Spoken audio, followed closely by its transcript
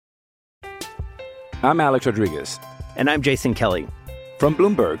I'm Alex Rodriguez. And I'm Jason Kelly. From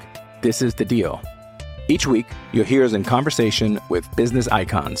Bloomberg, this is The Deal. Each week, you'll hear us in conversation with business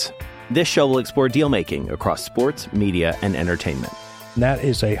icons. This show will explore deal-making across sports, media, and entertainment. That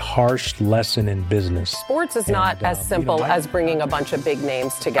is a harsh lesson in business. Sports is not as simple as bringing a bunch of big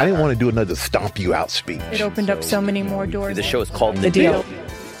names together. I didn't want to do another stomp you out speech. It opened up so many more doors. The show is called The Deal.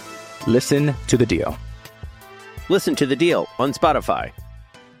 Listen to The Deal. Listen to The Deal on Spotify.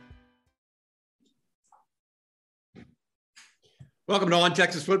 Welcome to On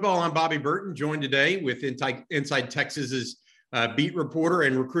Texas Football. I'm Bobby Burton, joined today with Inside Texas's beat reporter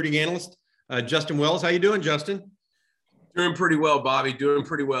and recruiting analyst, Justin Wells. How you doing, Justin? Doing pretty well, Bobby. Doing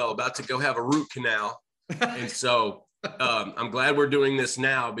pretty well. About to go have a root canal. And so I'm glad we're doing this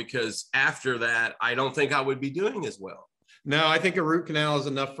now, because after that, I don't think I would be doing as well. No, I think a root canal is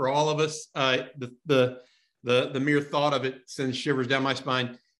enough for all of us. The mere thought of it sends shivers down my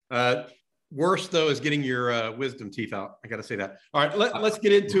spine. Worse, though, is getting your wisdom teeth out. I got to say that. All right, let's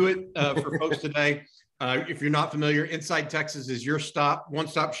get into it for folks today. If you're not familiar, Inside Texas is your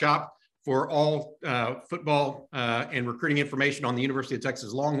one-stop shop for all football and recruiting information on the University of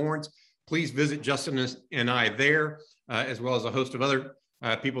Texas Longhorns. Please visit Justin and I there, as well as a host of other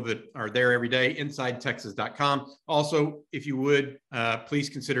people that are there every day, InsideTexas.com. Also, if you would, please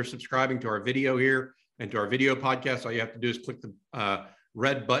consider subscribing to our video here and to our video podcast. All you have to do is click the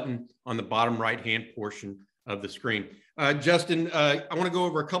red button on the bottom right-hand portion of the screen. Justin, I want to go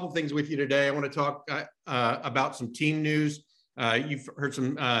over a couple things with you today. I want to talk about some team news. You've heard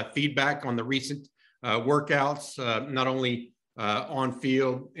some feedback on the recent workouts, not only on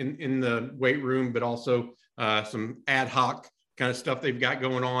field in the weight room, but also some ad hoc kind of stuff they've got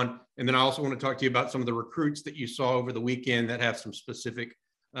going on. And then I also want to talk to you about some of the recruits that you saw over the weekend that have some specific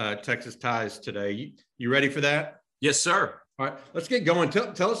Texas ties today. You ready for that? Yes, sir. All right, let's get going.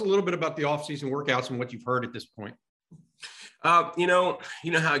 Tell us a little bit about the off-season workouts and what you've heard at this point. You know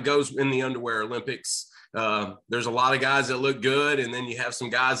how it goes in the underwear Olympics. There's a lot of guys that look good, and then you have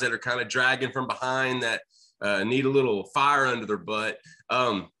some guys that are kind of dragging from behind that need a little fire under their butt.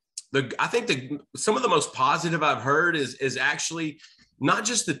 I think some of the most positive I've heard is actually not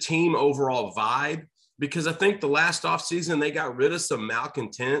just the team overall vibe, because I think the last offseason they got rid of some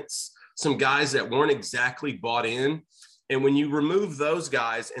malcontents, some guys that weren't exactly bought in. And when you remove those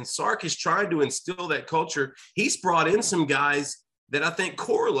guys, and Sark is trying to instill that culture, he's brought in some guys that I think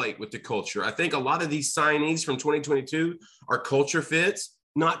correlate with the culture. I think a lot of these signees from 2022 are culture fits,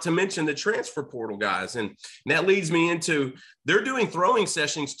 not to mention the transfer portal guys. And that leads me into they're doing throwing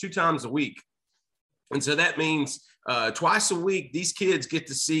sessions 2 times a week. And so that means twice a week, these kids get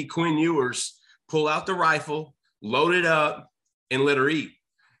to see Quinn Ewers pull out the rifle, load it up, and let her eat.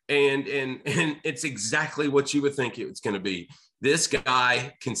 And it's exactly what you would think it was going to be. This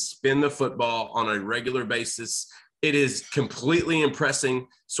guy can spin the football on a regular basis. It is completely impressing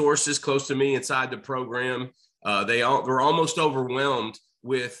sources close to me inside the program. They're almost overwhelmed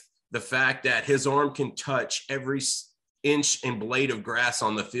with the fact that his arm can touch every inch and blade of grass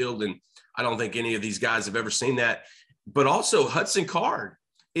on the field. And I don't think any of these guys have ever seen that. But also Hudson Card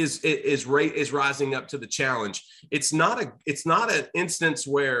is rising up to the challenge. It's not an instance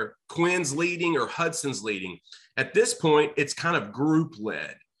where Quinn's leading or Hudson's leading. At this point, it's kind of group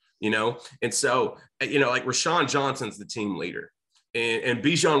led, and so, like Rashawn Johnson's the team leader, and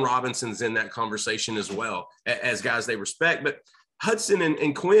Bijan Robinson's in that conversation as well as guys they respect. But Hudson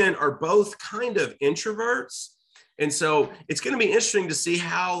and Quinn are both kind of introverts. And so it's going to be interesting to see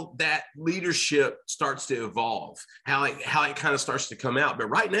how that leadership starts to evolve, how it kind of starts to come out. But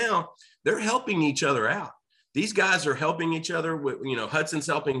right now, they're helping each other out. These guys are helping each other with, Hudson's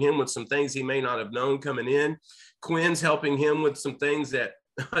helping him with some things he may not have known coming in. Quinn's helping him with some things that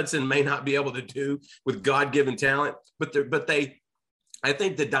Hudson may not be able to do with God-given talent. I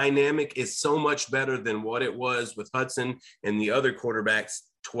think the dynamic is so much better than what it was with Hudson and the other quarterbacks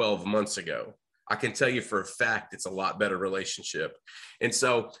 12 months ago. I can tell you for a fact it's a lot better relationship. And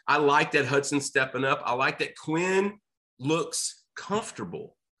so I like that Hudson's stepping up. I like that Quinn looks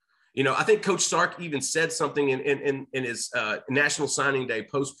comfortable. I think Coach Sark even said something in his National Signing Day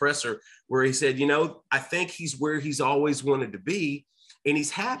post presser where he said, I think he's where he's always wanted to be, and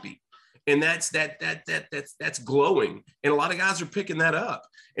he's happy. And that's glowing. And a lot of guys are picking that up.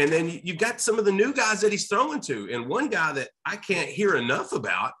 And then you've got some of the new guys that he's throwing to. And one guy that I can't hear enough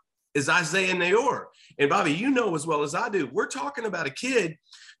about is Isaiah Nayor. And Bobby, as well as I do, we're talking about a kid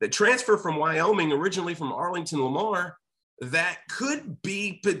that transferred from Wyoming, originally from Arlington Lamar, that could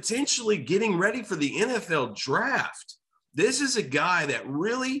be potentially getting ready for the NFL draft. This is a guy that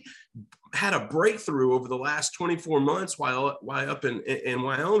really had a breakthrough over the last 24 months while up in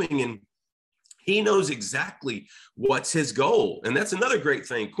Wyoming. And He knows exactly what's his goal. And that's another great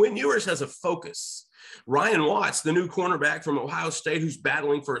thing. Quinn Ewers has a focus. Ryan Watts, the new cornerback from Ohio State, who's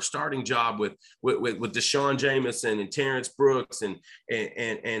battling for a starting job with Deshaun Jamison and Terrence Brooks and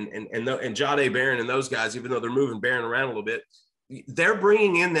Jahdae Barron and those guys, even though they're moving Barron around a little bit, they're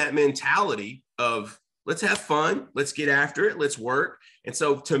bringing in that mentality of let's have fun, let's get after it, let's work. And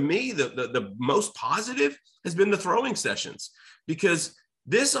so to me, the most positive has been the throwing sessions, because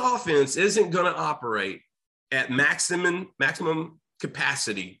this offense isn't going to operate at maximum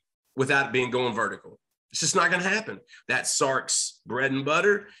capacity without it being going vertical. It's just not going to happen. That's Sark's bread and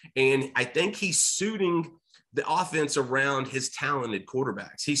butter. And I think he's suiting the offense around his talented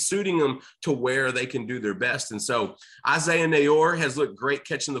quarterbacks. He's suiting them to where they can do their best. And so Isaiah Neyor has looked great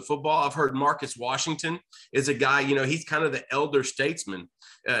catching the football. I've heard Marcus Washington is a guy, he's kind of the elder statesman.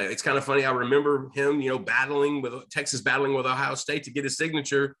 It's kind of funny. I remember him, battling with Ohio State to get his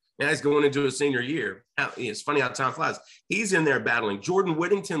signature. Now he's going into his senior year. It's funny how time flies. He's in there battling. Jordan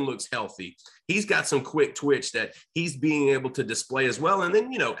Whittington looks healthy. He's got some quick twitch that he's being able to display as well. And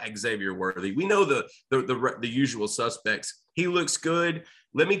then, Xavier Worthy. We know the usual suspects. He looks good.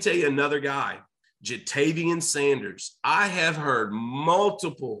 Let me tell you another guy, Jatavian Sanders. I have heard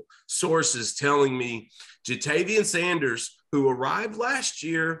multiple sources telling me Jatavian Sanders, who arrived last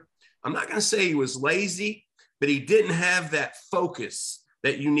year, I'm not going to say he was lazy, but he didn't have that focus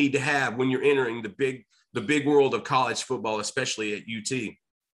that you need to have when you're entering the big world of college football, especially at UT.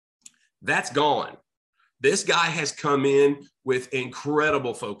 That's gone. This guy has come in with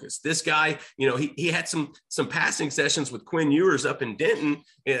incredible focus. This guy, he had some passing sessions with Quinn Ewers up in Denton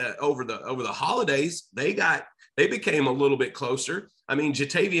over the holidays. They became a little bit closer. I mean,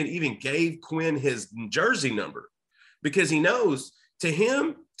 Jatavian even gave Quinn his jersey number because he knows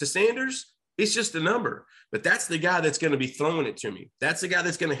to Sanders, it's just a number. But that's the guy that's going to be throwing it to me. That's the guy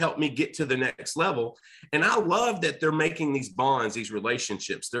that's going to help me get to the next level. And I love that they're making these bonds, these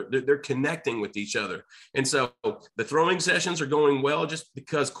relationships. They're connecting with each other. And so the throwing sessions are going well just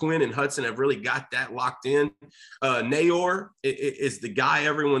because Quinn and Hudson have really got that locked in. Neyor is the guy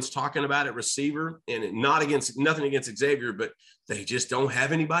everyone's talking about at receiver, and nothing against Xavier, but they just don't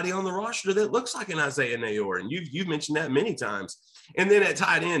have anybody on the roster that looks like an Isaiah Neyor. And you've mentioned that many times. And then at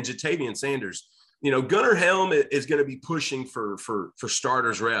tight end, Jatavian Sanders. Gunnar Helm is going to be pushing for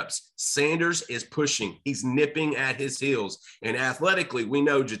starters reps. Sanders is pushing. He's nipping at his heels. And athletically, we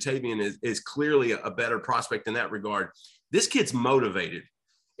know Jatavian is clearly a better prospect in that regard. This kid's motivated.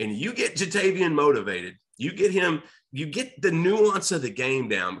 And you get Jatavian motivated. You get the nuance of the game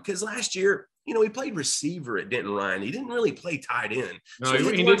down. Because last year, he played receiver at Denton Ryan. He didn't really play tight end. No,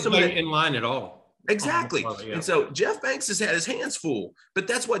 he didn't play in line at all. Exactly. And so Jeff Banks has had his hands full. But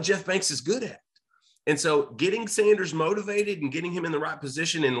that's what Jeff Banks is good at. And so getting Sanders motivated and getting him in the right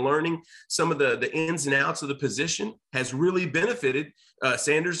position and learning some of the ins and outs of the position has really benefited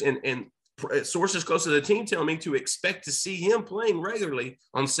Sanders. And sources close to the team tell me to expect to see him playing regularly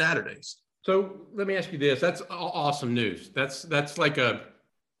on Saturdays. So let me ask you this. That's awesome news. That's like a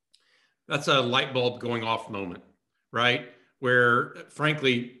light bulb going off moment, right? Where,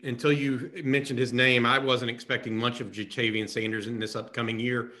 frankly, until you mentioned his name, I wasn't expecting much of Jatavian Sanders in this upcoming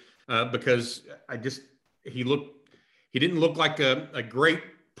year. Because he didn't look like a great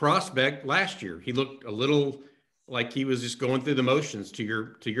prospect last year. He looked a little like he was just going through the motions. To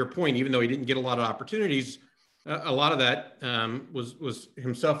your point, even though he didn't get a lot of opportunities, a lot of that was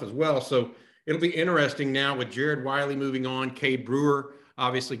himself as well. So it'll be interesting now with Jared Wiley moving on, Cade Brewer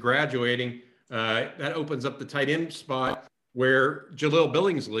obviously graduating. That opens up the tight end spot where Jaleel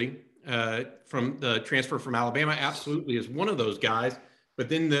Billingsley from the transfer from Alabama absolutely is one of those guys. But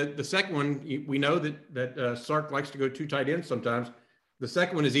then the second one, we know that Sark likes to go two tight ends sometimes. The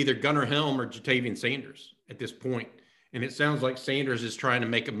second one is either Gunnar Helm or Jatavian Sanders at this point. And it sounds like Sanders is trying to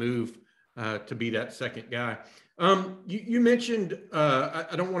make a move to be that second guy. You mentioned,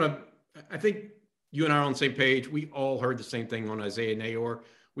 I think you and I are on the same page. We all heard the same thing on Isaiah Neyor.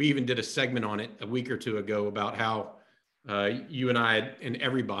 We even did a segment on it a week or two ago about how you and I and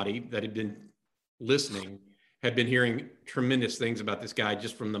everybody that had been listening had been hearing tremendous things about this guy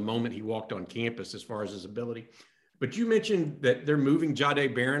just from the moment he walked on campus as far as his ability. But you mentioned that they're moving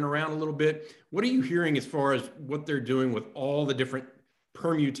Jahdae Barron around a little bit. What are you hearing as far as what they're doing with all the different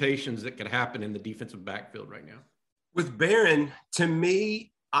permutations that could happen in the defensive backfield right now? With Barron, to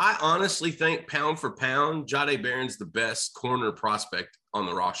me, I honestly think pound for pound, Jahdae Barron's the best corner prospect on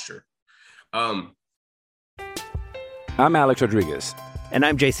the roster. I'm Alex Rodriguez. And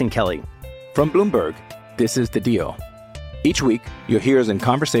I'm Jason Kelly. From Bloomberg, this is The Deal. Each week, you'll hear us in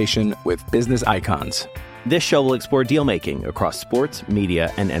conversation with business icons. This show will explore deal-making across sports,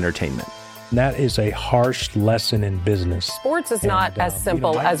 media, and entertainment. And that is a harsh lesson in business. Sports is not as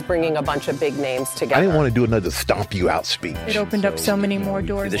simple as bringing a bunch of big names together. I didn't want to do another stomp you out speech. It opened up so many more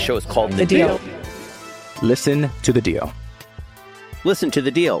doors. The show is called The Deal. Listen to the deal. Listen to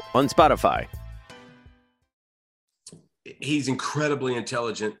The Deal on Spotify. He's incredibly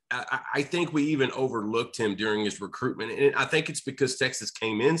intelligent. I think we even overlooked him during his recruitment. And I think it's because Texas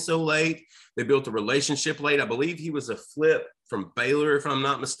came in so late. They built a relationship late. I believe he was a flip from Baylor, if I'm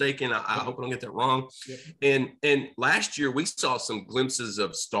not mistaken. I hope I don't get that wrong. Yep. And last year we saw some glimpses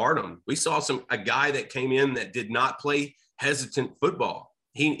of stardom. We saw a guy that came in that did not play hesitant football.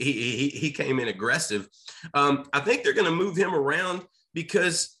 He came in aggressive. I think they're going to move him around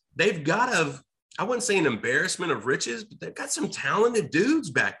because they've got I wouldn't say an embarrassment of riches, but they've got some talented dudes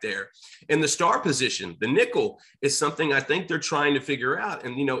back there. And the star position, the nickel, is something I think they're trying to figure out.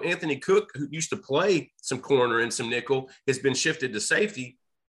 And, Anthony Cook, who used to play some corner and some nickel, has been shifted to safety.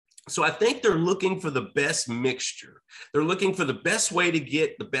 So I think they're looking for the best mixture. They're looking for the best way to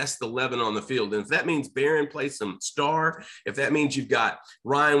get the best 11 on the field. And if that means Barron plays some star, if that means you've got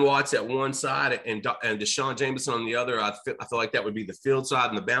Ryan Watts at one side and Deshaun Jameson on the other, I feel like that would be the field side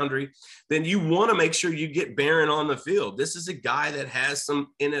and the boundary, then you want to make sure you get Barron on the field. This is a guy that has some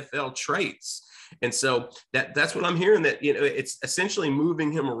NFL traits. And so that's what I'm hearing, that, it's essentially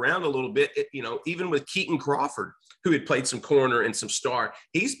moving him around a little bit. Even with Keaton Crawford, who had played some corner and some star,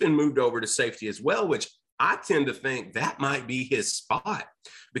 he's been moved over to safety as well, which I tend to think that might be his spot,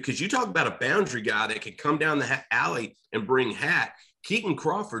 because you talk about a boundary guy that can come down the alley and bring hat. Keaton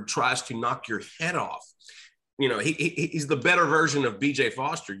Crawford tries to knock your head off. He's the better version of BJ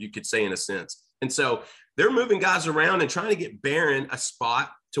Foster, you could say, in a sense. And so they're moving guys around and trying to get Barron a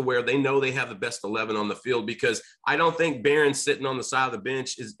spot to where they know they have the best 11 on the field, because I don't think Barron sitting on the side of the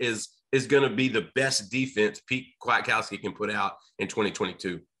bench is going to be the best defense Pete Kwiatkowski can put out in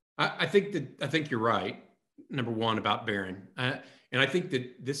 2022. I think you're right. Number one, about Barron. And I think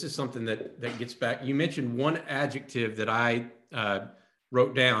that this is something that gets back. You mentioned one adjective that I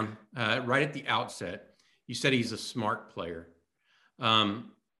wrote down right at the outset. You said he's a smart player.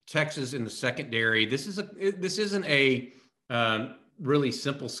 Texas in the secondary. This isn't a really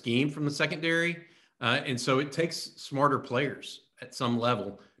simple scheme from the secondary. And so it takes smarter players at some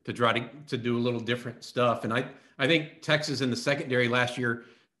level to try to do a little different stuff. And I think Texas in the secondary last year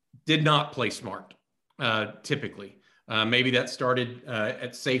did not play smart, typically. Maybe that started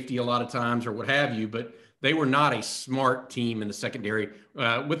at safety a lot of times or what have you, but they were not a smart team in the secondary,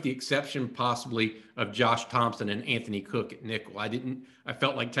 with the exception possibly of Josh Thompson and Anthony Cook at nickel. I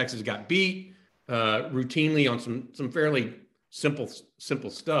felt like Texas got beat routinely on some fairly simple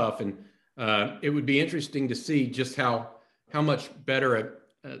stuff. And it would be interesting to see just how much better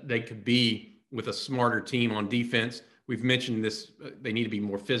they could be with a smarter team on defense. We've mentioned this, they need to be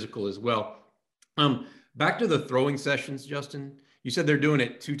more physical as well. Back to the throwing sessions, Justin, you said they're doing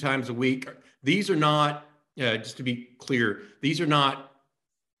it 2 times a week. These are not, just to be clear, these are not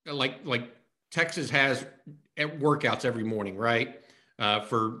like Texas has workouts every morning, right?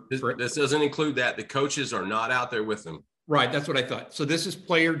 This doesn't include that. The coaches are not out there with them. Right. That's what I thought. So this is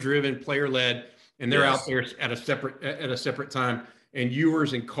player driven, player led, and they're out there at a separate time. And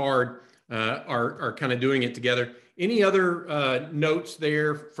Ewers and Card are kind of doing it together. Any other notes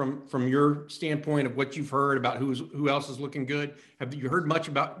there from your standpoint of what you've heard about who else is looking good? Have you heard much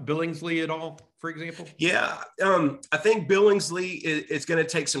about Billingsley at all, for example? Yeah, I think Billingsley is going to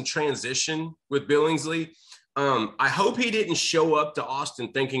take some transition with Billingsley. I hope he didn't show up to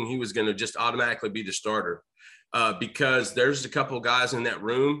Austin thinking he was going to just automatically be the starter, because there's a couple of guys in that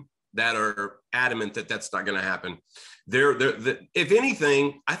room that are adamant that that's not going to happen. If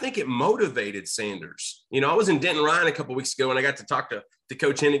anything, I think it motivated Sanders. I was in Denton Ryan a couple of weeks ago, and I got to talk to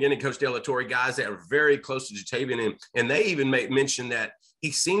Coach Hennigan and Coach De La Torre, guys that are very close to Jatavian, and they even mention that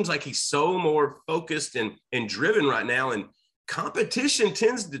he seems like he's so more focused and driven right now, and competition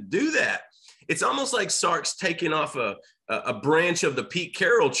tends to do that. It's almost like Sark's taking off a branch of the Pete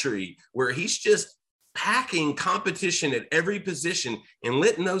Carroll tree, where he's just packing competition at every position and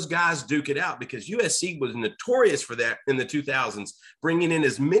letting those guys duke it out, because USC was notorious for that in the 2000s, bringing in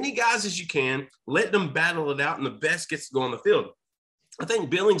as many guys as you can, letting them battle it out, and the best gets to go on the field. I think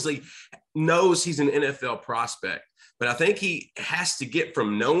Billingsley knows he's an NFL prospect, but I think he has to get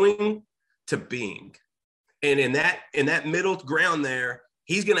from knowing to being. And in that middle ground there,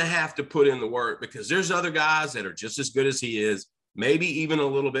 he's going to have to put in the work, because there's other guys that are just as good as he is, maybe even a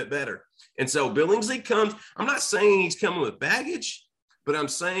little bit better. And so Billingsley comes, I'm not saying he's coming with baggage, but I'm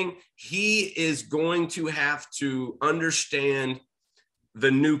saying he is going to have to understand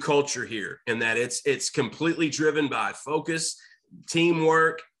the new culture here, and that it's completely driven by focus,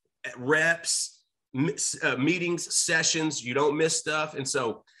 teamwork, reps, meetings, sessions. You don't miss stuff. And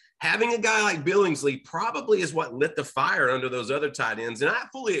so having a guy like Billingsley probably is what lit the fire under those other tight ends. And I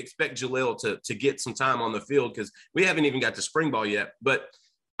fully expect Jalil to get some time on the field because we haven't even got to spring ball yet. But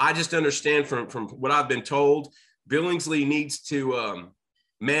I just understand from what I've been told, Billingsley needs to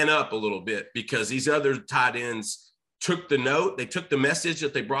man up a little bit because these other tight ends took the note. They took the message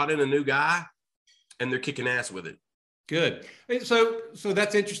that they brought in a new guy, and they're kicking ass with it. Good. So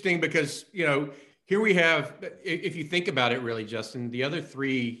that's interesting because, here we have, if you think about it really, Justin, the other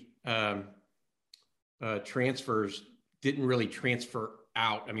three transfers didn't really transfer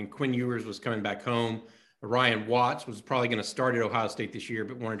out. I mean, Quinn Ewers was coming back home. Ryan Watts was probably going to start at Ohio State this year,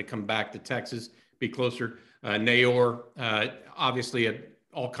 but wanted to come back to Texas, be closer. Nayor, obviously an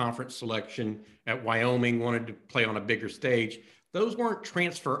all-conference selection at Wyoming, wanted to play on a bigger stage. Those weren't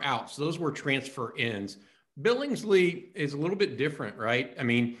transfer outs. Those were transfer ins. Billingsley is a little bit different, right? I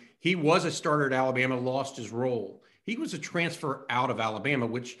mean, he was a starter at Alabama, lost his role. He was a transfer out of Alabama,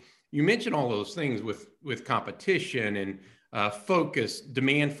 which you mentioned all those things with competition and focus,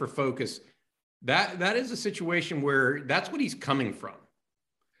 demand for focus. That is a situation where that's what he's coming from.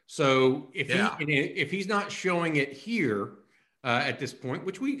 So if he's not showing it here at this point,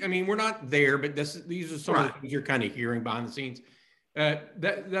 which we're not there, but these are some of the things you're kind of hearing behind the scenes.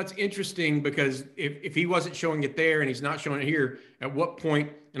 That's interesting because if he wasn't showing it there and he's not showing it here, at what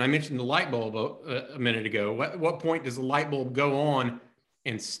point, and I mentioned the light bulb a minute ago, at what point does the light bulb go on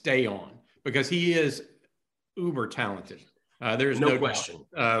and stay on? Because he is uber talented. There's no question.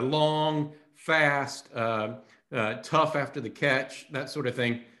 Long, fast, tough after the catch, that sort of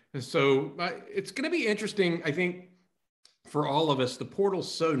thing. So it's going to be interesting, I think, for all of us. The portal's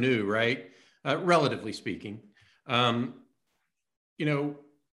so new, right? Relatively speaking. Are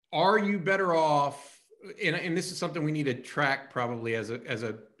you better off? And this is something we need to track probably as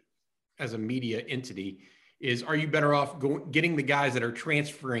a media entity. Are you better off getting the guys that are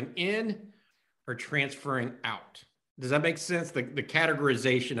transferring in or transferring out? Does that make sense? The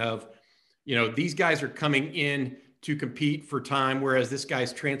categorization of, these guys are coming in to compete for time, whereas this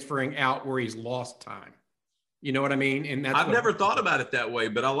guy's transferring out where he's lost time. You know what I mean? And I've never thought about it that way,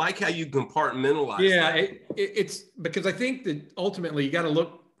 but I like how you compartmentalize. Yeah, it's because I think that ultimately you got to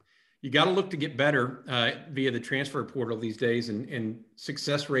look to get better via the transfer portal these days, and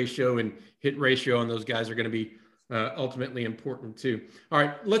success ratio and hit ratio on those guys are going to be ultimately important too. All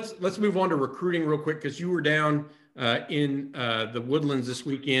right, let's move on to recruiting real quick because you were down in the Woodlands this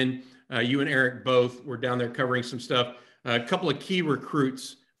weekend. You and Eric both were down there covering some stuff. A couple of key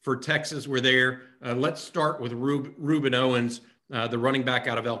recruits for Texas were there. Let's start with Rueben Owens, the running back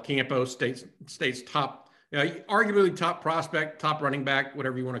out of El Campo, state's top, arguably top prospect, top running back,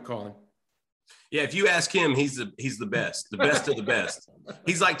 whatever you want to call him. Yeah, if you ask him, he's the best of the best.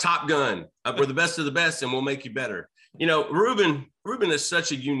 He's like Top Gun. We're the best of the best, and we'll make you better. Rueben is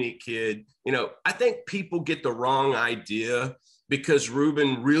such a unique kid. I think people get the wrong idea because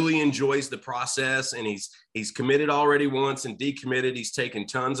Rueben really enjoys the process, and he's committed already once and decommitted. He's taken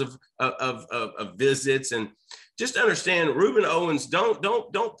tons of visits, and just understand Rueben Owens.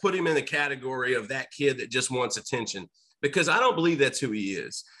 Don't put him in the category of that kid that just wants attention, because I don't believe that's who he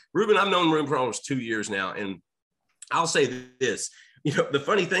is. Rueben, I've known Rueben for almost 2 years now, and I'll say this. The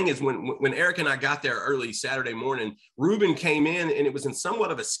funny thing is when Eric and I got there early Saturday morning, Rueben came in, and it was in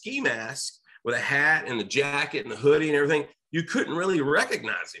somewhat of a ski mask with a hat and the jacket and the hoodie and everything. You couldn't really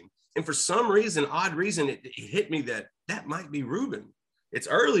recognize him. And for some reason, odd reason, it hit me that might be Rueben. It's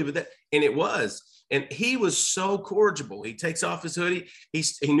early, but and it was. And he was so cordial. He takes off his hoodie. He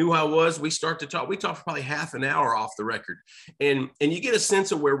knew who I was. We start to talk. We talked for probably half an hour off the record. And you get a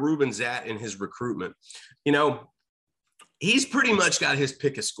sense of where Ruben's at in his recruitment. He's pretty much got his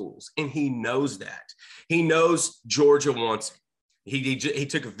pick of schools, and he knows that. He knows Georgia wants him. He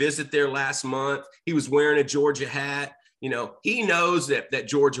took a visit there last month. He was wearing a Georgia hat. He knows that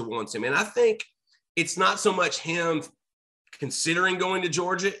Georgia wants him. And I think it's not so much him considering going to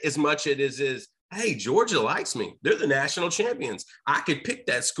Georgia as much as it is, hey, Georgia likes me. They're the national champions. I could pick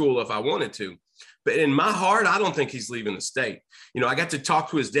that school if I wanted to. But in my heart, I don't think he's leaving the state. I got to talk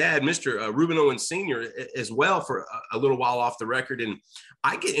to his dad, Mr. Rueben Owens Sr., as well for a little while off the record. And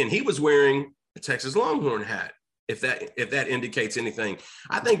he was wearing a Texas Longhorn hat, if that indicates anything.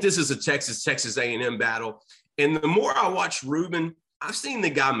 I think this is a Texas A&M battle. And the more I watch Rueben, I've seen the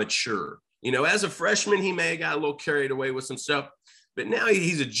guy mature. As a freshman, he may have got a little carried away with some stuff, but now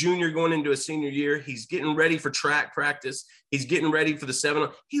he's a junior going into a senior year. He's getting ready for track practice. He's getting ready for the 7.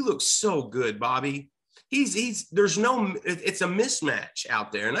 He looks so good, Bobby. It's a mismatch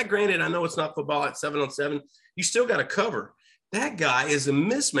out there. And granted, I know it's not football at 7-on-7. You still got to cover. that guy is a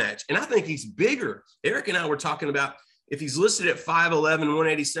mismatch. And I think he's bigger. Eric and I were talking about if he's listed at 5'11",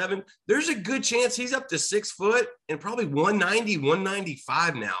 187, there's a good chance he's up to 6 foot and probably 190,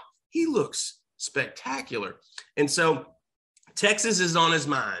 195 now. He looks spectacular. And so Texas is on his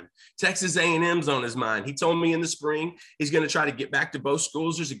mind. Texas A&M's on his mind. He told me in the spring he's going to try to get back to both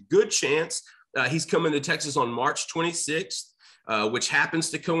schools. There's a good chance he's coming to Texas on March 26th. Which happens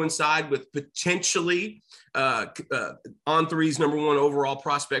to coincide with potentially On3's number 1 overall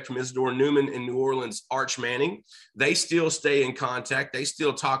prospect from Isidore Newman in New Orleans, Arch Manning. They still stay in contact. They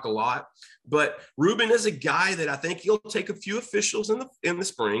still talk a lot. But Ruben is a guy that I think he'll take a few officials in the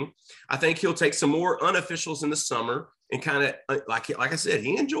spring. I think he'll take some more unofficials in the summer and kind of, like I said,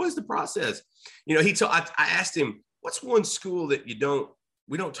 he enjoys the process. You know, I asked him, what's one school that we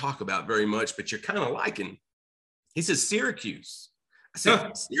don't talk about very much, but you're kind of liking? He says, Syracuse. I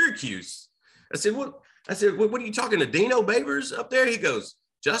said, Syracuse. I said, what are you talking to Dino Babers up there? He goes,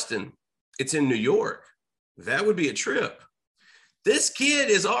 Justin, it's in New York. That would be a trip. This kid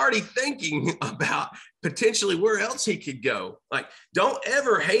is already thinking about potentially where else he could go. Like, don't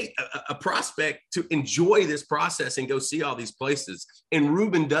ever hate a prospect to enjoy this process and go see all these places. And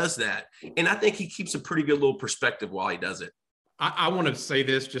Ruben does that. And I think he keeps a pretty good little perspective while he does it. I want to say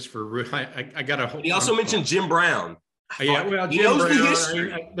this just for I got to. He also mentioned Jim Brown. Yeah, well, he Jim knows Brown, the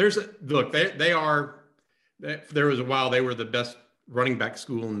history. There was a while they were the best running back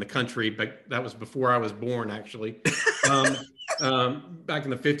school in the country, but that was before I was born, actually. Back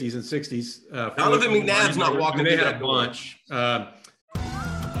in the 50s and 60s. Donovan McNabb's not walking. They had a bunch.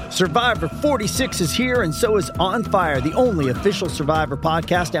 Survivor 46 is here, and so is On Fire, the only official Survivor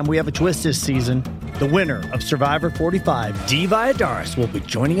podcast, and we have a twist this season. The winner of Survivor 45, Dee Valladares, will be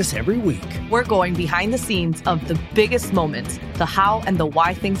joining us every week. We're going behind the scenes of the biggest moments, the how and the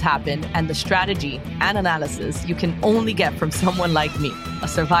why things happen, and the strategy and analysis you can only get from someone like me, a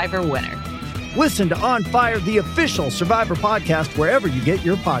Survivor winner. Listen to On Fire, the official Survivor podcast, wherever you get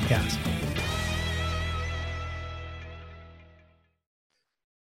your podcast.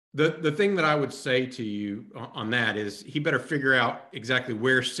 The thing that I would say to you on that is he better figure out exactly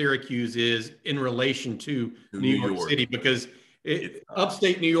where Syracuse is in relation to New York City, because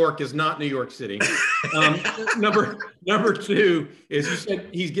upstate New York is not New York City. Number 2 is you said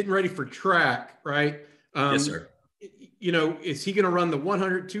he's getting ready for track, right? Yes, sir. You know, is he going to run the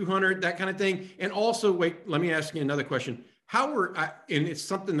 100, 200, that kind of thing? And also, wait, let me ask you another question. And it's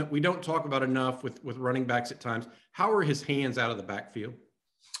something that we don't talk about enough with running backs at times. How are his hands out of the backfield?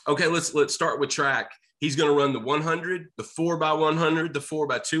 Okay, let's start with track. He's going to run the 100, the 4x100, the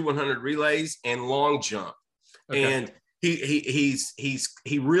 4x2 100 relays, and long jump. Okay. And he's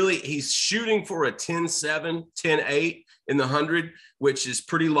shooting for a 10.7, 10.8 in the 100, which is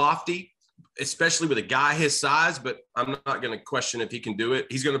pretty lofty, especially with a guy his size. But I'm not going to question if he can do it.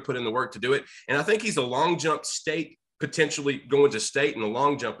 He's going to put in the work to do it. And I think he's a long jump state, potentially going to state in the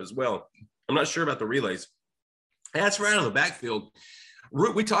long jump as well. I'm not sure about the relays. That's right out of the backfield.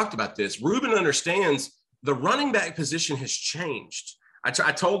 We talked about this. Ruben understands the running back position has changed. I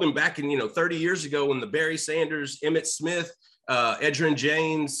told him back in, 30 years ago when the Barry Sanders, Emmitt Smith, Edgerrin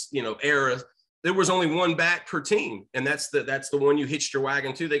James, era, there was only one back per team. And that's the one you hitched your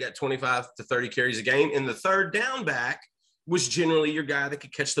wagon to. They got 25 to 30 carries a game. And the third down back was generally your guy that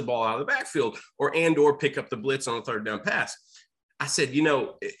could catch the ball out of the backfield or pick up the blitz on a third down pass. I said,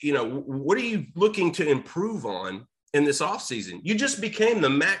 what are you looking to improve on in this offseason? You just became the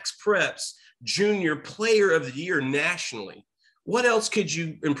Max Preps Junior Player of the Year nationally. What else could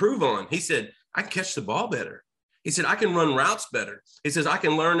you improve on? He said, I can catch the ball better. He said, I can run routes better. He says, I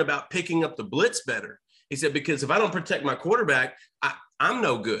can learn about picking up the blitz better. He said, because if I don't protect my quarterback, I'm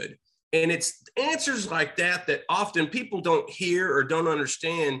no good. And it's answers like that often people don't hear or don't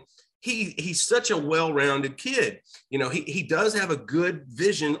understand. He's such a well-rounded kid. He does have a good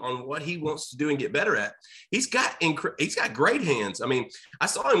vision on what he wants to do and get better at. He's got great hands. I mean, I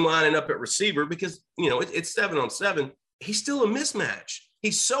saw him lining up at receiver because, it's 7-on-7. He's still a mismatch.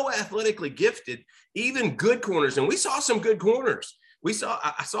 He's so athletically gifted, even good corners. And we saw some good corners.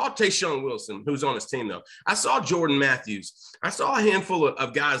 I saw Tayshaun Wilson, who's on his team though. I saw Jordan Matthews. I saw a handful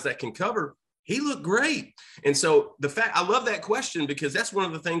of guys that can cover. He looked great. And so I love that question because that's one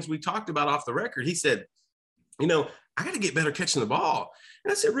of the things we talked about off the record. He said, I got to get better catching the ball.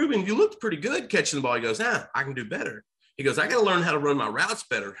 And I said, Ruben, you looked pretty good catching the ball. He goes, I can do better. He goes, I got to learn how to run my routes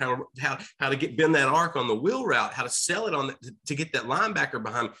better, how to bend that arc on the wheel route, how to sell it to get that linebacker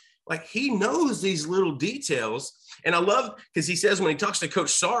behind me. Like he knows these little details. And I love, because he says when he talks to Coach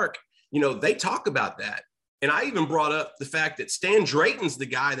Sark, they talk about that. And I even brought up the fact that Stan Drayton's the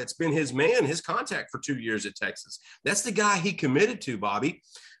guy that's been his man, his contact for 2 years at Texas. That's the guy he committed to, Bobby.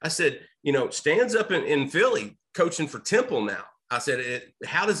 I said, Stan's up in Philly coaching for Temple now. I said,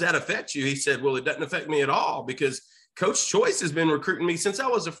 how does that affect you? He said, well, it doesn't affect me at all because Coach Choice has been recruiting me since I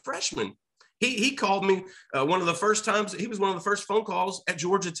was a freshman. He called me one of the first times. He was one of the first phone calls at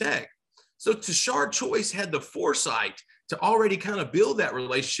Georgia Tech. So Tashard Choice had the foresight to already kind of build that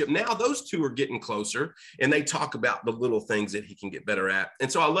relationship. Now those two are getting closer and they talk about the little things that he can get better at.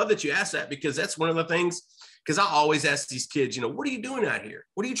 And so I love that you asked that because that's one of the things, because I always ask these kids, what are you doing out here?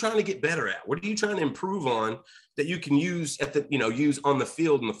 What are you trying to get better at? What are you trying to improve on that you can use use on the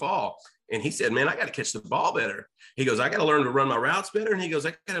field in the fall? And he said, man, I got to catch the ball better. He goes, I got to learn to run my routes better. And he goes,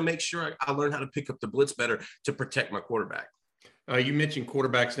 I got to make sure I learn how to pick up the blitz better to protect my quarterback. You mentioned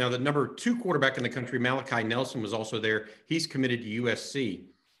quarterbacks. Now, the number 2 quarterback in the country, Malachi Nelson, was also there. He's committed to USC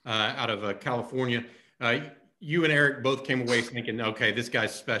out of California. You and Eric both came away thinking, okay, this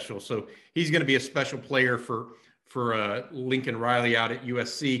guy's special. So he's going to be a special player for Lincoln Riley out at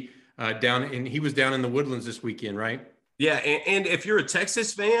USC and he was down in the Woodlands this weekend, right? Yeah, and if you're a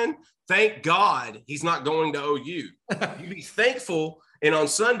Texas fan, thank God he's not going to OU. You be thankful, and on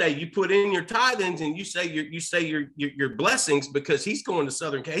Sunday you put in your tithings and you say your blessings because he's going to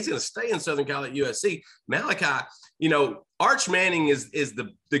Southern Cal. He's going to stay in Southern Cal at USC. Malachi, Arch Manning is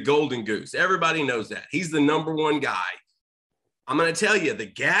the golden goose. Everybody knows that. He's the number one guy. I'm going to tell you, the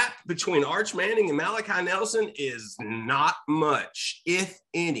gap between Arch Manning and Malachi Nelson is not much, if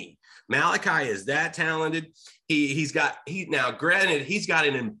any. Malachi is that talented. Granted, he's got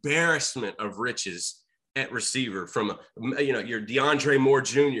an embarrassment of riches at receiver from, your DeAndre Moore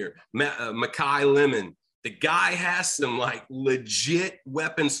Jr., Mekhi Lemon. The guy has some legit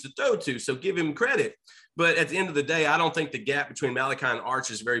weapons to throw to, so give him credit. But at the end of the day, I don't think the gap between Malachi and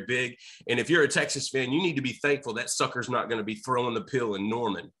Arch is very big. And if you're a Texas fan, you need to be thankful that sucker's not going to be throwing the pill in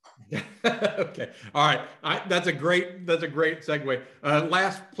Norman. Okay. All right. That's a great segue.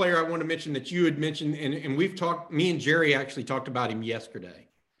 Last player I want to mention that you had mentioned, and we've talked, me and Jerry actually talked about him yesterday,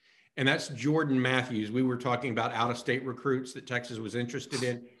 and that's Jordan Matthews. We were talking about out-of-state recruits that Texas was interested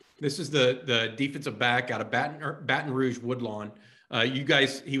in. This is the defensive back out of Baton Rouge Woodlawn.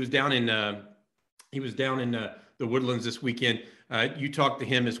 He was down in the Woodlands this weekend. You talked to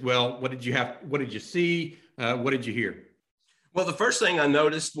him as well. What did you see? What did you hear? Well, the first thing I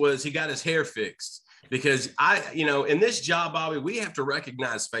noticed was he got his hair fixed because in this job, Bobby, we have to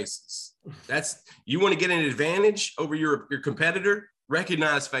recognize faces. You want to get an advantage over your competitor,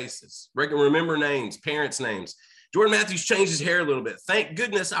 recognize faces, remember names, parents' names. Jordan Matthews changed his hair a little bit. Thank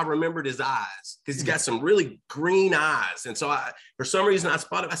goodness I remembered his eyes because he's got some really green eyes. And so for some reason I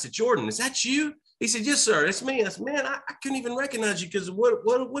spotted him. I said, Jordan, is that you? He said, yes, sir. It's me. I said, man, I couldn't even recognize you because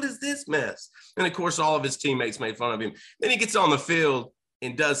what is this mess? And of course, all of his teammates made fun of him. Then he gets on the field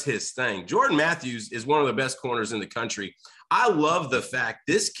and does his thing. Jordan Matthews is one of the best corners in the country. I love the fact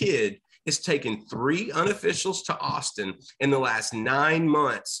this kid has taken 3 unofficials to Austin in the last 9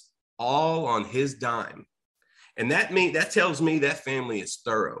 months, all on his dime. And that tells me that family is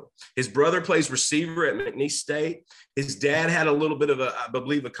thorough. His brother plays receiver at McNeese State. His dad had a little bit of I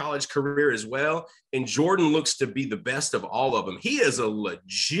believe, a college career as well. And Jordan looks to be the best of all of them. He is a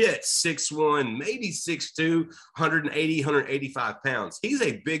legit 6'1", maybe 6'2", 180, 185 pounds. He's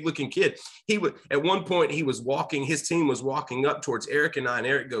a big looking kid. At one point his team was walking up towards Eric and I, and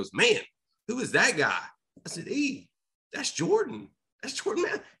Eric goes, man, who is that guy? I said, that's Jordan. That's Jordan,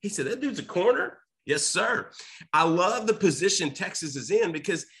 man. He said, that dude's a corner. Yes, sir. I love the position Texas is in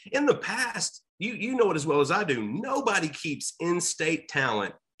because in the past, you know it as well as I do, nobody keeps in-state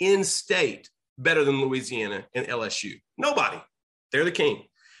talent in-state better than Louisiana and LSU. Nobody. They're the king.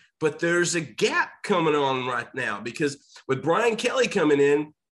 But there's a gap coming on right now because with Brian Kelly coming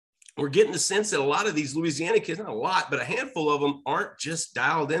in, we're getting the sense that a lot of these Louisiana kids, not a lot, but a handful of them aren't just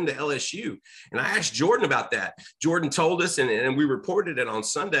dialed into LSU. And I asked Jordan about that. Jordan told us, and we reported it on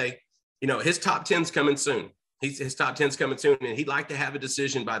Sunday, his top 10's coming soon. His top 10's coming soon, and he'd like to have a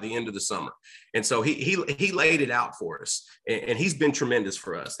decision by the end of the summer. And so he laid it out for us, and he's been tremendous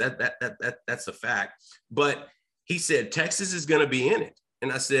for us. That's a fact. But he said Texas is going to be in it,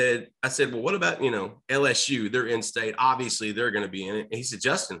 and I said, well, what about LSU? They're in state. Obviously, they're going to be in it. And he said,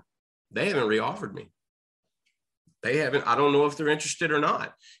 Justin, they haven't reoffered me. They haven't. I don't know if they're interested or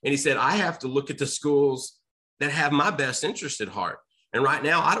not. And he said, I have to look at the schools that have my best interest at heart. And right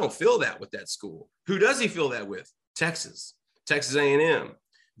now, I don't feel that with that school. Who does he feel that with? Texas A&M.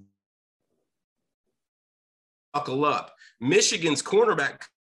 Buckle up. Michigan's cornerback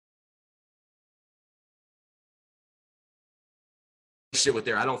shit with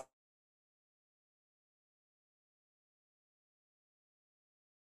there. I don't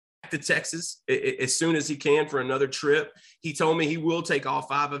to Texas as soon as he can for another trip. He told me he will take all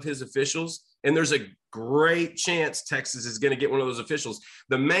 5 of his officials, and there's a great chance Texas is going to get one of those officials.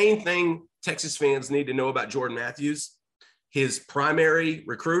 The main thing Texas fans need to know about Jordan Matthews, his primary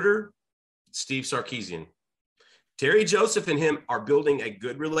recruiter, Steve Sarkisian. Terry Joseph and him are building a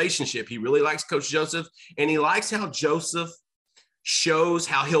good relationship. He really likes Coach Joseph, and he likes how Joseph shows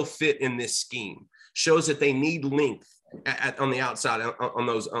how he'll fit in this scheme, shows that they need length on the outside, on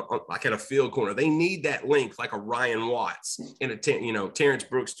those, like at a field corner. They need that length, like a Ryan Watts and Terrence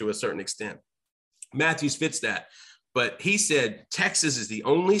Brooks to a certain extent. Matthews fits that. But he said Texas is the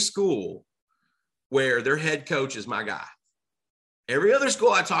only school where their head coach is my guy. Every other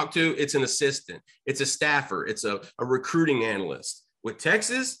school I talk to, it's an assistant, it's a staffer, it's a recruiting analyst. With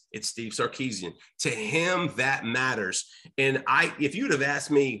Texas, it's Steve Sarkisian. To him, that matters. And if you'd have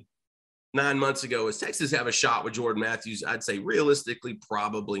asked me 9 months ago, does Texas have a shot with Jordan Matthews? I'd say realistically,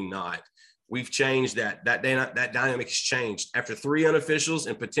 probably not. We've changed that. That dynamic has changed. After 3 unofficials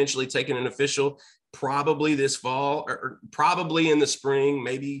and potentially taking an official, probably this fall or probably in the spring,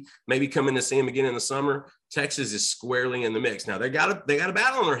 maybe coming to see him again in the summer, Texas is squarely in the mix. Now they got a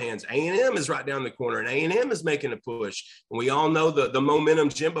battle on their hands. A&M is right down the corner, and A&M is making a push. And we all know the momentum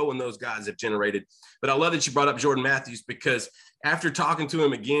Jimbo and those guys have generated. But I love that you brought up Jordan Matthews, because after talking to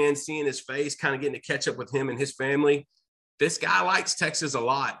him again, seeing his face, kind of getting to catch up with him and his family, this guy likes Texas a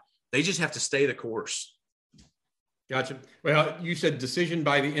lot. They just have to stay the course. Gotcha. Well, you said decision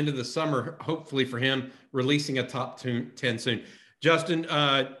by the end of the summer, hopefully for him, releasing a top 10 soon. Justin,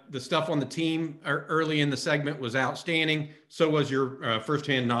 the stuff on the team early in the segment was outstanding. So was your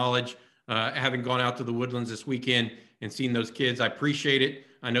firsthand knowledge, having gone out to the Woodlands this weekend and seen those kids. I appreciate it.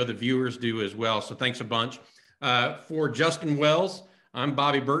 I know the viewers do as well. So thanks a bunch. For Justin Wells, I'm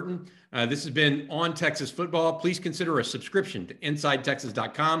Bobby Burton. This has been On Texas Football. Please consider a subscription to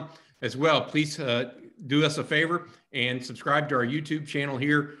InsideTexas.com as well. Please do us a favor and subscribe to our YouTube channel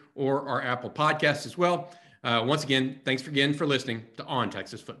here or our Apple Podcasts as well. Once again, thanks again for listening to On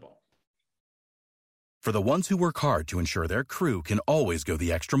Texas Football. For the ones who work hard to ensure their crew can always go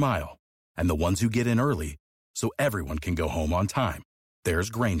the extra mile, and the ones who get in early so everyone can go home on time, there's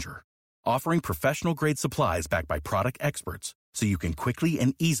Grainger, offering professional-grade supplies backed by product experts so you can quickly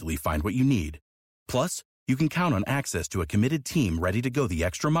and easily find what you need. Plus, you can count on access to a committed team ready to go the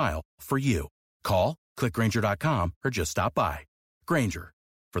extra mile for you. Call, click Grainger.com, or just stop by. Grainger,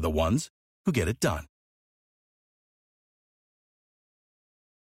 for the ones who get it done.